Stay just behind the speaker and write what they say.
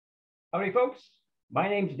Howdy, folks. My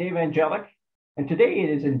name's Dave Andjelic, and today it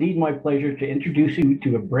is indeed my pleasure to introduce you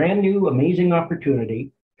to a brand new, amazing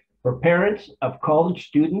opportunity for parents of college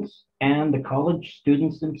students and the college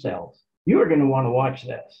students themselves. You are going to want to watch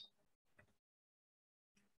this.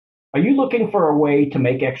 Are you looking for a way to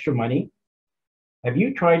make extra money? Have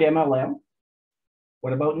you tried MLM?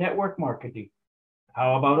 What about network marketing?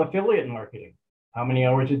 How about affiliate marketing? How many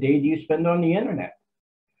hours a day do you spend on the internet?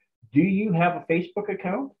 Do you have a Facebook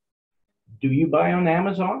account? Do you buy on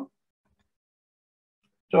Amazon?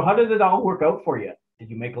 So how did it all work out for you? Did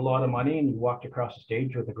you make a lot of money and you walked across the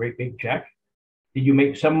stage with a great big check? Did you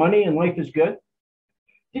make some money and life is good?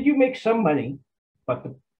 Did you make some money, but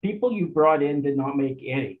the people you brought in did not make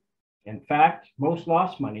any? In fact, most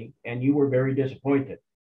lost money and you were very disappointed.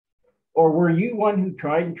 Or were you one who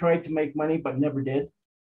tried to make money but never did?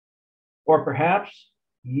 Or perhaps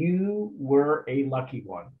you were a lucky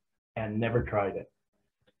one and never tried it.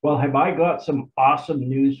 Well, have I got some awesome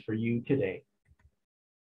news for you today?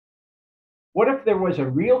 What if there was a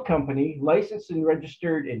real company licensed and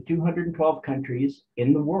registered in 212 countries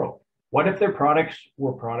in the world? What if their products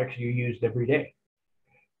were products you used every day?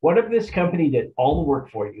 What if this company did all the work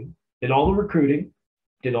for you, did all the recruiting,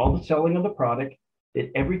 did all the selling of the product, did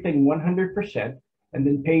everything 100%, and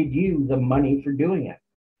then paid you the money for doing it?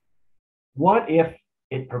 What if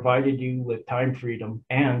it provided you with time freedom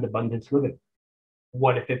and abundance living?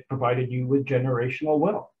 What if it provided you with generational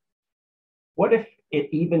wealth? What if it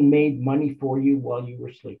even made money for you while you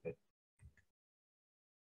were sleeping?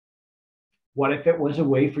 What if it was a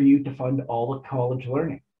way for you to fund all the college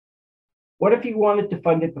learning? What if you wanted to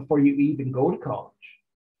fund it before you even go to college?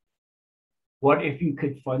 What if you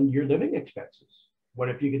could fund your living expenses? What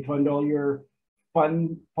if you could fund all your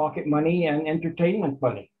fun pocket money and entertainment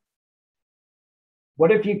money?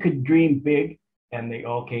 What if you could dream big and they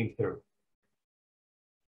all came through?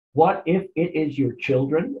 What if it is your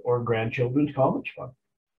children or grandchildren's college fund?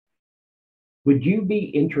 Would you be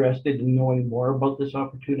interested in knowing more about this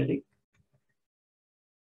opportunity?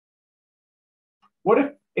 What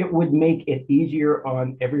if it would make it easier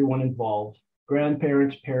on everyone involved,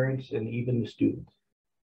 grandparents, parents, and even the students?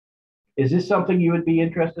 Is this something you would be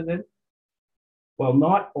interested in? Well,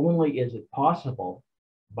 not only is it possible,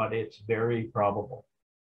 but it's very probable.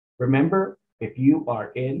 Remember, if you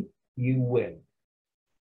are in, you win.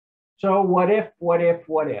 So what if?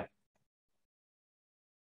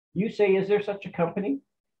 You say, is there such a company?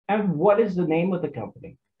 And what is the name of the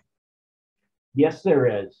company? Yes, there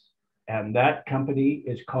is. And that company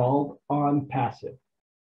is called ONPASSIVE.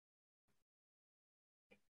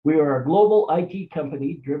 We are a global IT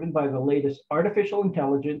company driven by the latest artificial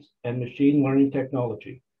intelligence and machine learning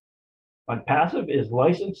technology. ONPASSIVE is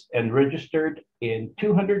licensed and registered in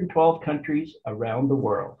 212 countries around the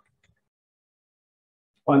world.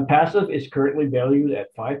 ONPASSIVE is currently valued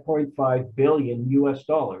at $5.5 billion US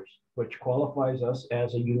dollars, which qualifies us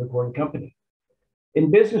as a unicorn company.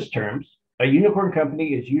 In business terms, a unicorn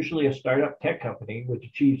company is usually a startup tech company which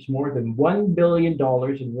achieves more than $1 billion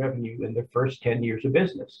in revenue in their first 10 years of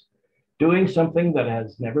business, doing something that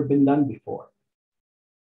has never been done before.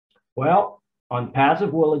 Well,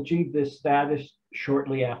 ONPASSIVE will achieve this status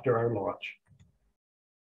shortly after our launch.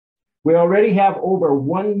 We already have over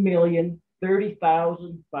 1,030,000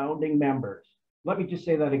 founding members. Let me just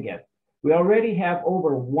say that again. We already have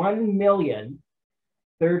over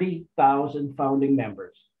 1,030,000 founding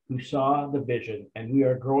members who saw the vision, and we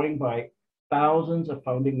are growing by thousands of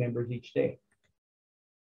founding members each day.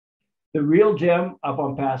 The real gem of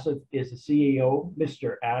ONPASSIVE is the CEO,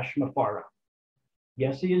 Mr. Ash Mufareh.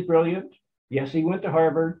 Yes, he is brilliant. Yes, he went to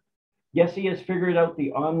Harvard. Yes, he has figured out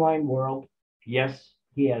the online world. Yes,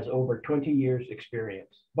 he has over 20 years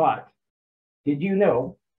experience. But did you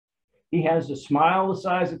know he has a smile the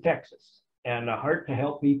size of Texas and a heart to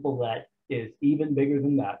help people that is even bigger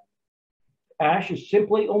than that? Ash is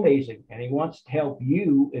simply amazing, and he wants to help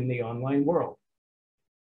you in the online world.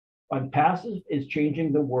 ONPASSIVE is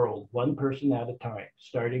changing the world one person at a time,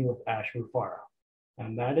 starting with Ash Mufareh.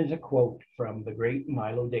 And that is a quote from the great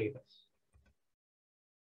Milo Davis.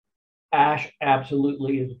 Ash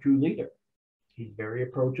absolutely is a true leader. He's very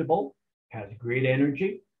approachable, has great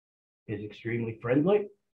energy, is extremely friendly.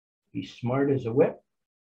 He's smart as a whip.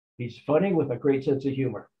 He's funny with a great sense of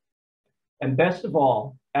humor. And best of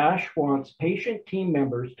all, Ash wants patient team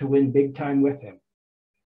members to win big time with him.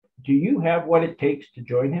 Do you have what it takes to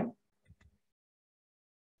join him?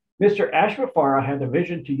 Mr. Ash Mufareh had a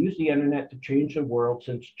vision to use the internet to change the world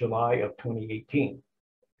since July of 2018.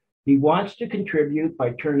 He wants to contribute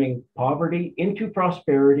by turning poverty into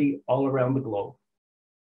prosperity all around the globe.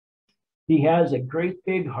 He has a great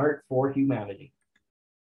big heart for humanity.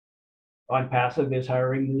 ONPASSIVE is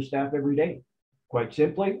hiring new staff every day. Quite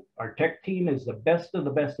simply, our tech team is the best of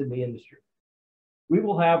the best in the industry. We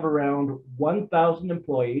will have around 1,000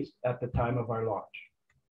 employees at the time of our launch.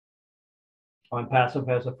 ONPASSIVE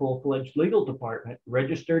has a full-fledged legal department,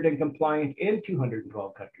 registered and compliant in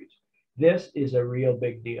 212 countries. This is a real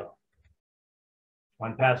big deal.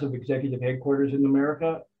 ONPASSIVE executive headquarters in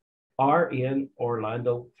America are in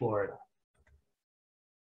Orlando, Florida.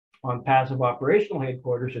 ONPASSIVE operational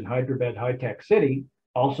headquarters in Hyderabad High-Tech City,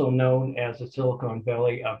 also known as the Silicon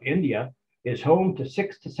Valley of India, is home to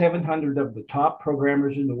 600 to 700 of the top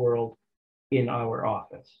programmers in the world in our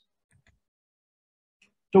office.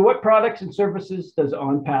 So what products and services does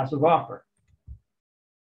ONPASSIVE offer?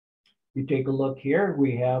 You take a look here,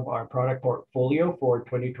 we have our product portfolio for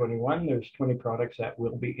 2021. There's 20 products that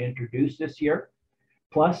will be introduced this year,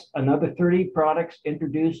 plus another 30 products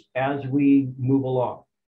introduced as we move along.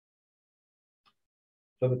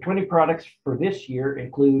 So the 20 products for this year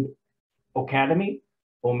include Ocademy,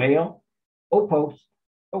 O'Mail, O'Post,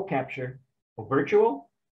 O'Capture, O'Virtual,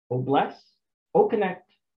 O'Bless, O'Connect,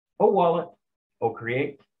 O'Wallet,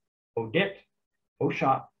 O'Create, O'Dit,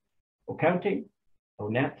 O'Shop, O'Counting,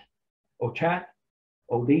 O'Net, O'Chat,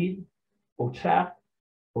 O'Lead, O'Sap,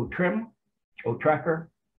 O'Trim,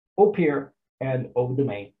 O'Tracker, O'Peer, and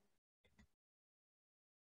O'Domain.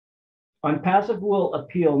 ONPASSIVE will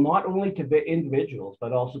appeal not only to individuals,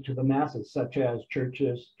 but also to the masses, such as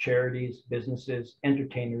churches, charities, businesses,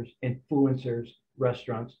 entertainers, influencers,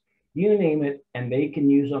 restaurants, you name it, and they can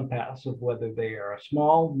use ONPASSIVE whether they are a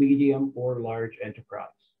small, medium, or large enterprise.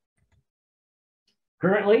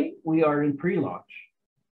 Currently, we are in pre-launch.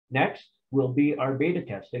 Next will be our beta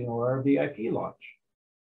testing or our VIP launch.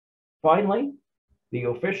 Finally, the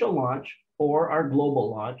official launch or our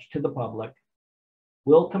global launch to the public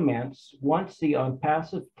will commence once the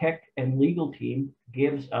ONPASSIVE tech and legal team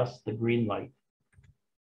gives us the green light.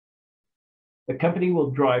 The company will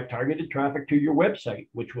drive targeted traffic to your website,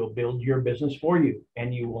 which will build your business for you,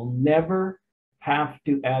 and you will never have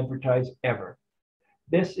to advertise ever.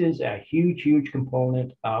 This is a huge, huge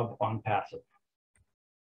component of ONPASSIVE.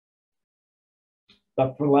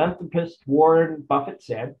 The philanthropist Warren Buffett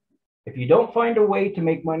said, if you don't find a way to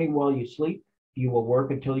make money while you sleep, you will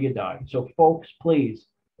work until you die. So folks, please,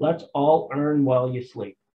 let's all earn while you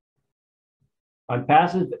sleep.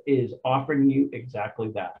 ONPASSIVE is offering you exactly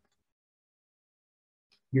that.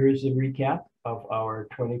 Here's a recap of our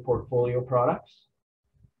 20 portfolio products.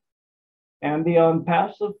 And the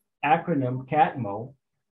ONPASSIVE acronym CATMO,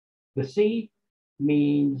 the C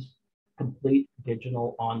means complete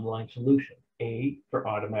digital online solution. A for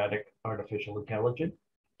automatic artificial intelligence,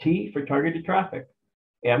 T for targeted traffic,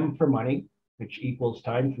 M for money, which equals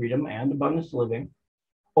time, freedom, and abundance living,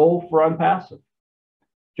 O for ONPASSIVE.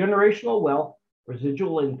 Generational wealth,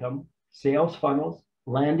 residual income, sales funnels,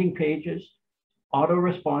 landing pages,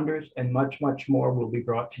 autoresponders, and much, much more will be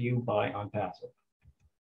brought to you by ONPASSIVE.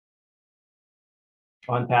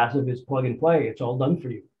 ONPASSIVE is plug and play. It's all done for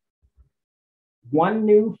you. One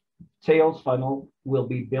new sales funnel will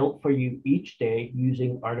be built for you each day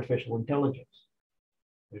using artificial intelligence.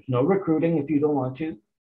 There's no recruiting if you don't want to.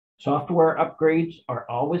 Software upgrades are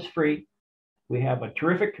always free. We have a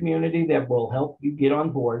terrific community that will help you get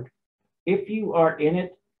on board. If you are in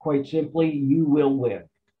it, quite simply, you will win.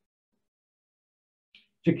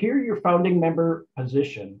 Secure your founding member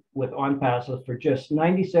position with ONPASSIVE for just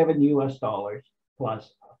 $97 US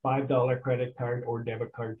plus a $5 credit card or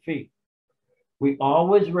debit card fee. We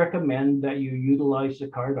always recommend that you utilize the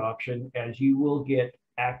card option as you will get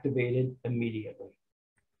activated immediately.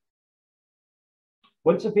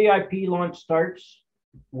 Once the VIP launch starts,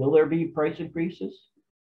 will there be price increases?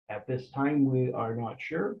 At this time, we are not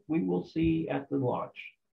sure. We will see at the launch.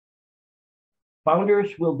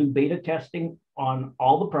 Founders will do beta testing on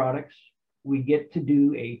all the products. We get to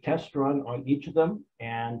do a test run on each of them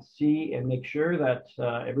and see and make sure that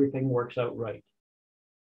everything works out right.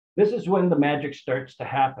 This is when the magic starts to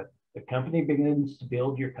happen. The company begins to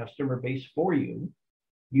build your customer base for you.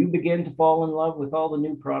 You begin to fall in love with all the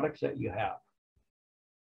new products that you have.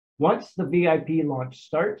 Once the VIP launch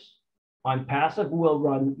starts, ONPASSIVE will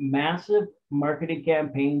run massive marketing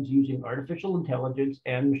campaigns using artificial intelligence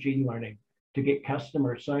and machine learning to get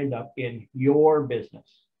customers signed up in your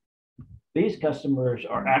business. These customers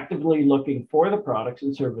are actively looking for the products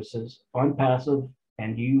and services ONPASSIVE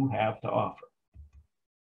and you have to offer.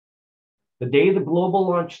 The day the global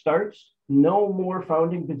launch starts, no more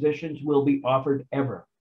founding positions will be offered ever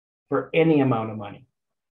for any amount of money.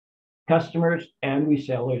 Customers and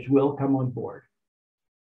resellers will come on board.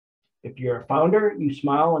 If you're a founder, you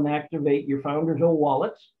smile and activate your founder's old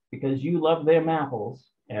wallets because you love them apples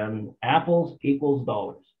and apples equals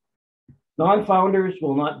dollars. Non-founders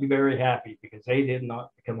will not be very happy because they did not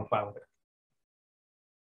become a founder.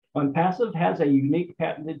 ONPASSIVE has a unique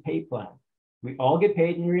patented pay plan. We all get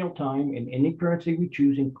paid in real time in any currency we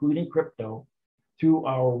choose, including crypto, through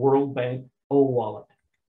our World Bank O wallet.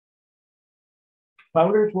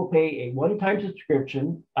 Founders will pay a one-time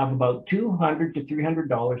subscription of about $200 to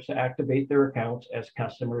 $300 to activate their accounts as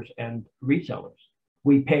customers and resellers.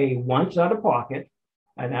 We pay once out of pocket,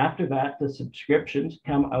 and after that, the subscriptions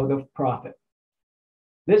come out of profit.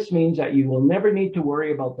 This means that you will never need to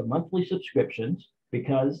worry about the monthly subscriptions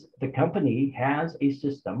because the company has a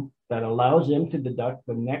system that allows them to deduct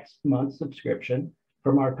the next month's subscription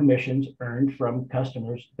from our commissions earned from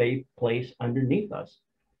customers they place underneath us.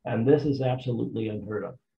 And this is absolutely unheard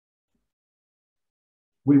of.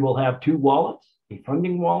 We will have two wallets, a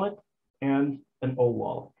funding wallet and an O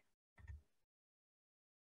wallet.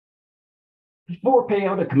 Before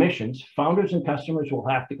payout of commissions, founders and customers will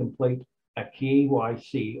have to complete a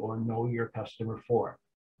KYC or Know Your Customer form.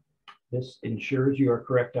 This ensures your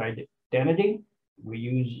correct identity. We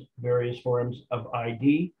use various forms of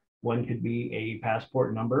ID. One could be a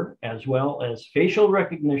passport number, as well as facial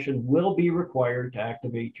recognition will be required to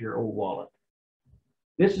activate your O wallet.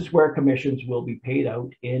 This is where commissions will be paid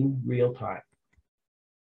out in real time.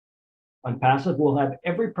 ONPASSIVE will have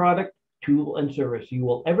every product, tool, and service you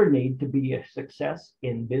will ever need to be a success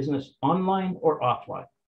in business online or offline.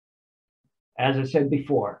 As I said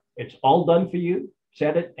before, it's all done for you.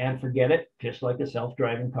 Set it and forget it, just like a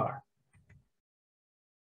self-driving car.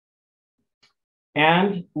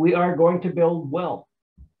 And we are going to build wealth.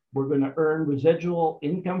 We're going to earn residual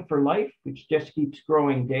income for life, which just keeps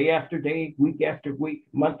growing day after day, week after week,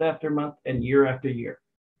 month after month, and year after year.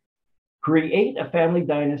 Create a family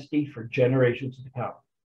dynasty for generations to come.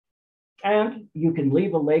 And you can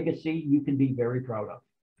leave a legacy you can be very proud of.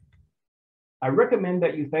 I recommend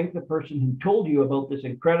that you thank the person who told you about this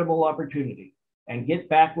incredible opportunity and get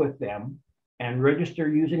back with them and register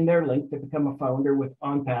using their link to become a founder with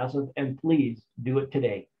ONPASSIVE, and please do it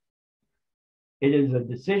today. It is a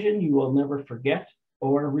decision you will never forget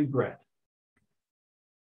or regret.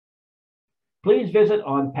 Please visit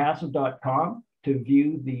onpassive.com to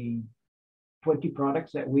view the 20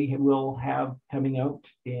 products that we will have coming out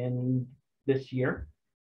in this year.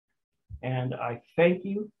 And I thank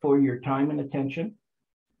you for your time and attention.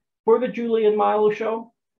 For the Julie and Milo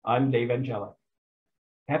Show, I'm Dave Andjelic.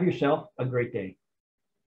 Have yourself a great day.